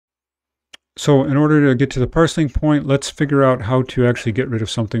So in order to get to the parceling point, let's figure out how to actually get rid of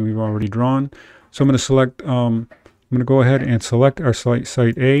something we've already drawn. So I'm going to select, I'm going to go ahead and select our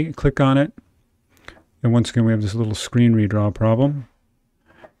site A, click on it. And once again, we have this little screen redraw problem.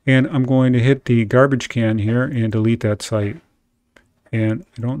 And I'm going to hit the garbage can here and delete that site. And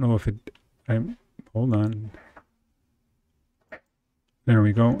I don't know if hold on. There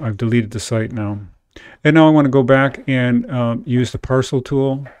we go. I've deleted the site now. And now I want to go back and use the parcel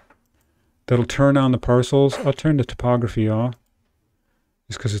tool. That'll turn on the parcels. I'll turn the topography off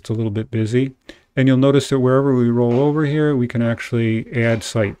just because it's a little bit busy. And you'll notice that wherever we roll over here, we can actually add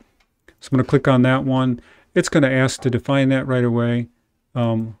site. So I'm going to click on that one. It's going to ask to define that right away.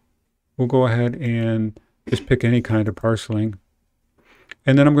 We'll go ahead and just pick any kind of parceling.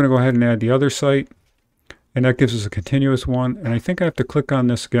 And then I'm going to go ahead and add the other site. And that gives us a continuous one. And I think I have to click on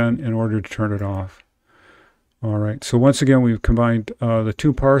this again in order to turn it off. All right, so once again, we've combined the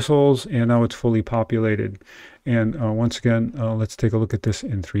two parcels, and now it's fully populated. And once again, let's take a look at this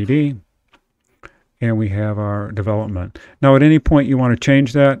in 3D. And we have our development. Now, at any point you want to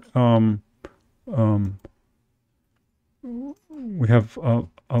change that, we have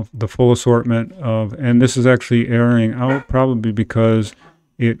of the full assortment of, and this is actually erroring out probably because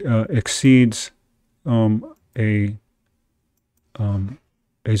it exceeds a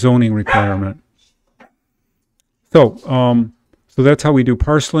zoning requirement. So that's how we do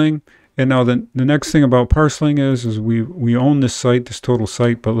parceling. And now the next thing about parceling is we own this site, this total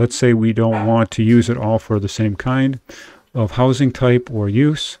site, but let's say we don't want to use it all for the same kind of housing type or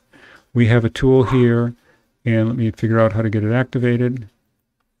use. We have a tool here, and let me figure out how to get it activated.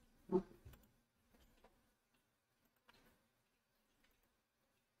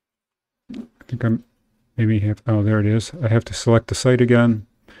 I think oh, there it is. I have to select the site again.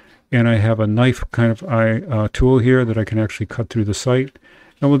 And I have a knife kind of tool here that I can actually cut through the site.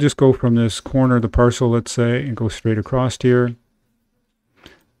 And we'll just go from this corner of the parcel, let's say, and go straight across here.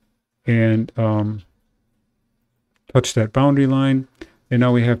 And touch that boundary line. And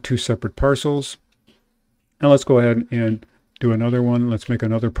now we have two separate parcels. Now let's go ahead and do another one. Let's make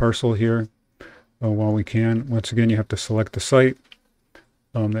another parcel here while we can. Once again, you have to select the site.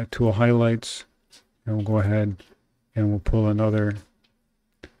 That tool highlights. And we'll go ahead and we'll pull another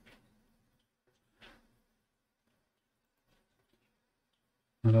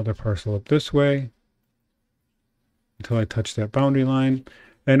parcel up this way until I touch that boundary line.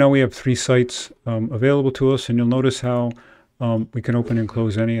 And now we have three sites available to us, and you'll notice how we can open and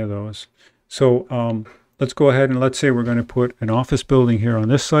close any of those. So let's go ahead and let's say we're going to put an office building here on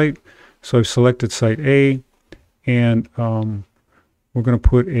this site. So I've selected site A, and we're going to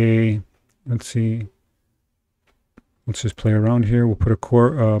put a, let's see, let's just play around here. We'll put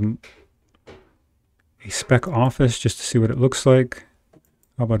a spec office just to see what it looks like.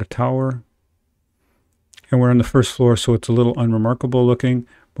 How about a tower? And we're on the first floor, so it's a little unremarkable looking,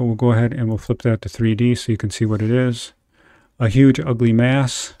 but we'll go ahead and we'll flip that to 3D so you can see what it is. A huge ugly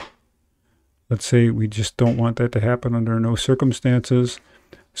mass. Let's say we just don't want that to happen under no circumstances.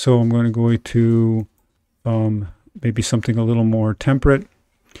 So I'm going to go to maybe something a little more temperate.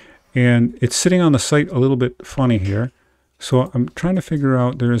 And it's sitting on the site a little bit funny here. So I'm trying to figure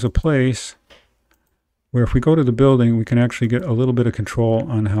out, there is a place where if we go to the building, we can actually get a little bit of control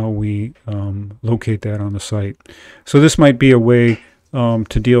on how we locate that on the site. So this might be a way to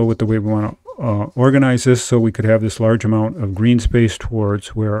deal with the way we want to organize this, so we could have this large amount of green space towards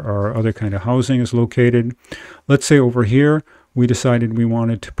where our other kind of housing is located. Let's say over here, we decided we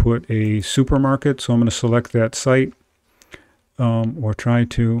wanted to put a supermarket, so I'm going to select that site, or try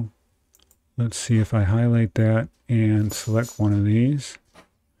to. Let's see if I highlight that and select one of these.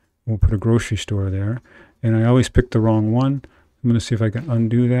 We'll put a grocery store there. And I always pick the wrong one. I'm going to see if I can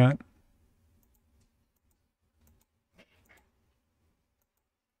undo that.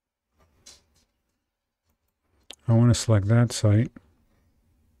 I want to select that site.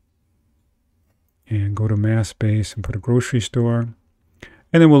 And go to mass base and put a grocery store.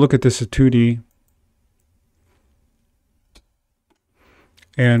 And then we'll look at this as 2D.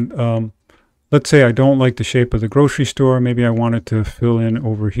 And let's say I don't like the shape of the grocery store. Maybe I want it to fill in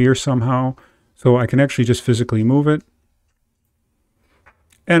over here somehow. So I can actually just physically move it.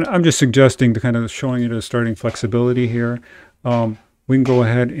 And I'm just suggesting to kind of showing you the starting flexibility here. We can go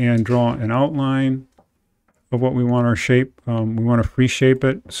ahead and draw an outline of what we want our shape. We want to free shape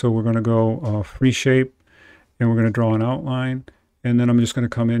it. So we're going to go free shape, and we're going to draw an outline. And then I'm just going to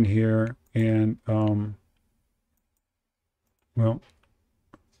come in here and, well,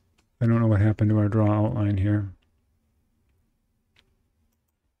 I don't know what happened to our draw outline here.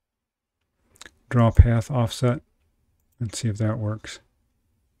 Draw path offset. Let's see if that works.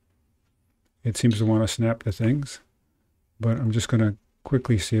 it seems to want to snap to things. But I'm just going to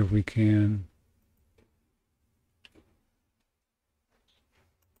quickly see if we can.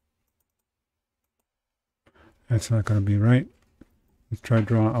 That's not going to be right. Let's try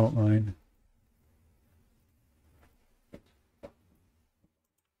draw outline.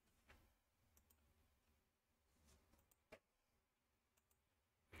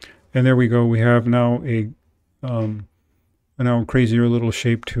 And there we go. We have now a crazier little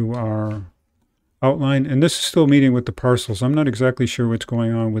shape to our outline. And this is still meeting with the parcels. I'm not exactly sure what's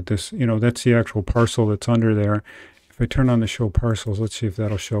going on with this. You know, that's the actual parcel that's under there. If I turn on the show parcels, let's see if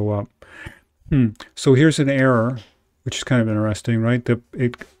that'll show up. So here's an error, which is kind of interesting, right?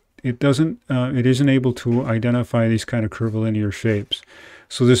 It isn't able to identify these kind of curvilinear shapes.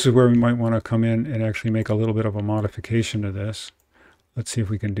 So this is where we might want to come in and actually make a little bit of a modification to this. Let's see if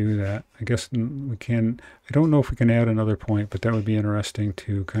we can do that. I guess we can. I don't know if we can add another point, but that would be interesting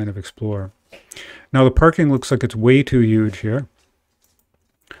to kind of explore. Now the parking looks like it's way too huge here.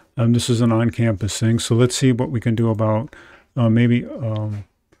 This is an on-campus thing, so let's see what we can do about maybe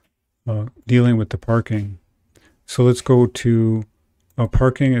dealing with the parking. So let's go to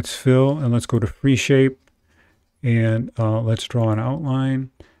parking, it's fill, and let's go to free shape, and let's draw an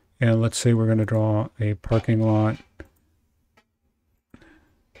outline, and let's say we're going to draw a parking lot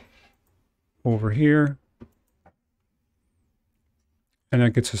over here, and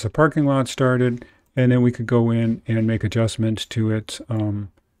that gets us a parking lot started, and then we could go in and make adjustments to its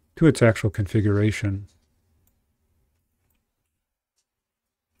actual configuration.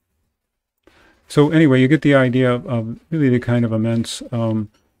 So anyway, you get the idea of really the kind of immense of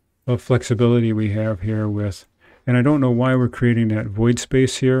flexibility we have here with, and I don't know why we're creating that void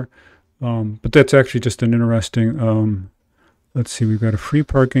space here, but that's actually just an interesting, let's see, we've got a free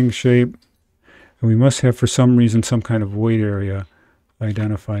parking shape, and we must have for some reason some kind of void area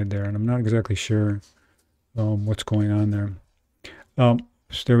identified there, and I'm not exactly sure what's going on there.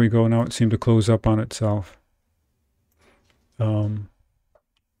 So there we go, now it seemed to close up on itself. And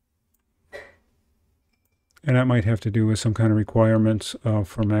that might have to do with some kind of requirements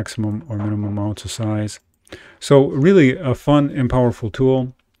for maximum or minimum amounts of size. So really a fun and powerful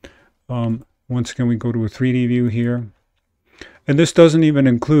tool. Once again, we go to a 3D view here. And this doesn't even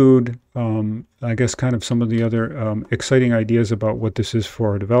include, I guess, kind of some of the other exciting ideas about what this is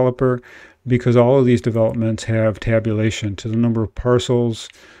for a developer, because all of these developments have tabulation to the number of parcels.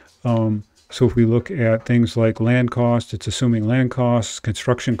 So if we look at things like land cost, it's assuming land costs,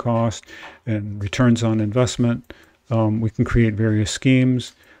 construction costs, and returns on investment. We can create various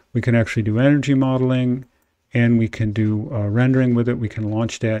schemes. We can actually do energy modeling, and we can do rendering with it. We can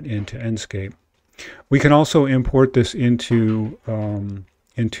launch that into Enscape. We can also import this into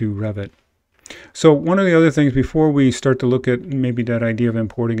Revit. So one of the other things before we start to look at maybe that idea of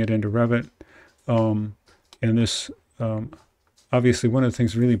importing it into Revit, and this obviously, one of the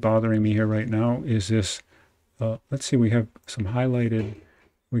things really bothering me here right now is this. Let's see, we have some highlighted.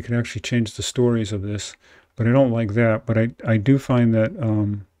 We can actually change the stories of this, but I don't like that. But I do find that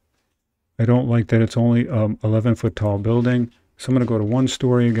I don't like that it's only 11-foot tall building. So I'm going to go to 1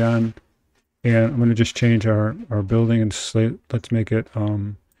 story again, and I'm going to just change our building and let's make it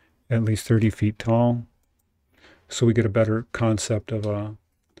at least 30 feet tall, so we get a better concept of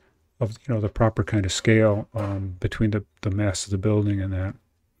the proper kind of scale between the mass of the building and that.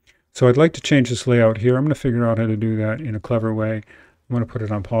 So I'd like to change this layout here. I'm going to figure out how to do that in a clever way. I'm going to put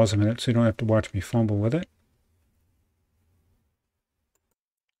it on pause a minute so you don't have to watch me fumble with it.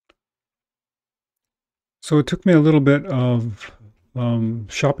 So it took me a little bit of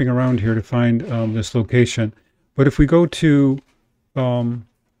shopping around here to find this location. But if we go to,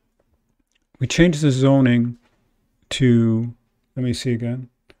 we change the zoning to, let me see again.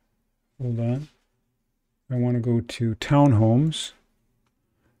 Hold on. I want to go to townhomes,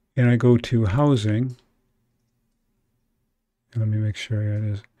 and I go to housing. And let me make sure it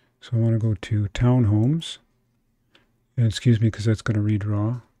is. So I want to go to townhomes. And excuse me, because that's going to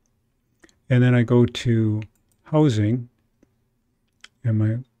redraw. And then I go to housing, and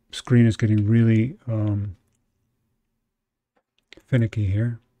my screen is getting really finicky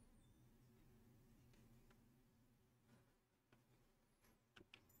here.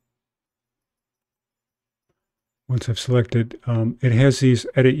 Once I've selected, it has these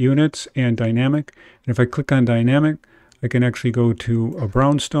edit units and dynamic. And if I click on dynamic, I can actually go to a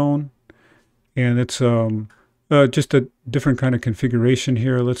brownstone. And it's just a different kind of configuration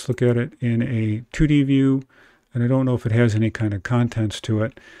here. Let's look at it in a 2D view. And I don't know if it has any kind of contents to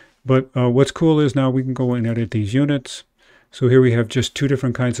it. But what's cool is now we can go and edit these units. So here we have just 2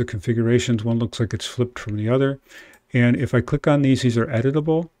 different kinds of configurations. One looks like it's flipped from the other. And if I click on these are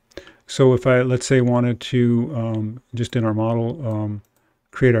editable. So if I, let's say, wanted to, just in our model,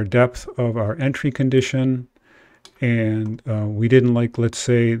 create our depth of our entry condition, and we didn't like, let's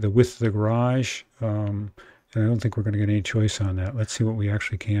say, the width of the garage, and I don't think we're going to get any choice on that. Let's see what we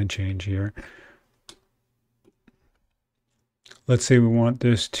actually can change here. Let's say we want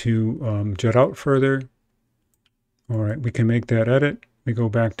this to jut out further. All right, we can make that edit. We go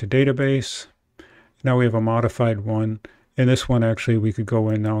back to database. Now we have a modified one. And this one, actually, we could go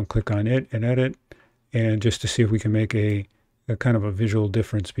in now and click on it and edit, and just to see if we can make a kind of a visual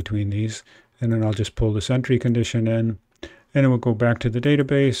difference between these. And then I'll just pull this entry condition in, and then we'll go back to the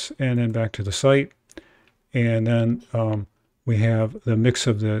database and then back to the site. And then we have the mix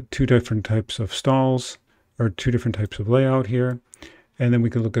of the two different types of stalls, or two different types of layout here. And then we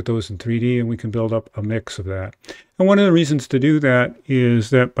can look at those in 3D, and we can build up a mix of that. And one of the reasons to do that is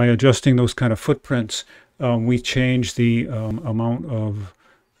that by adjusting those kind of footprints, we change the amount of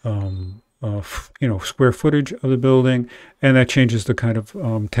square footage of the building, and that changes the kind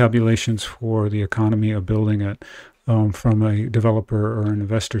of tabulations for the economy of building it from a developer or an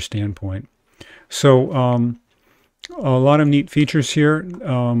investor standpoint. So a lot of neat features here,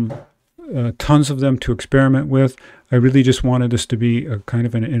 tons of them to experiment with. I really just wanted this to be a kind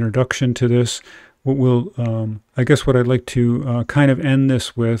of an introduction to this. What we'll, I guess what I'd like to kind of end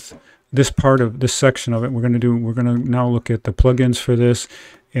this with, this part of this section of it, we're going to now look at the plugins for this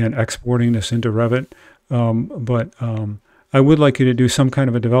and exporting this into Revit. But I would like you to do some kind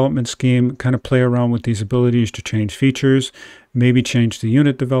of a development scheme, kind of play around with these abilities to change features, maybe change the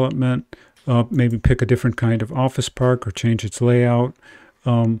unit development, maybe pick a different kind of office park or change its layout.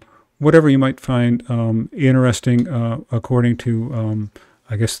 Whatever you might find interesting according to,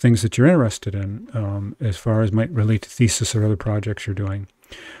 I guess, things that you're interested in as far as might relate to thesis or other projects you're doing.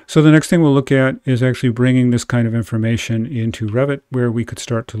 So the next thing we'll look at is actually bringing this kind of information into Revit, where we could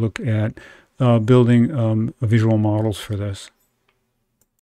start to look at building visual models for this.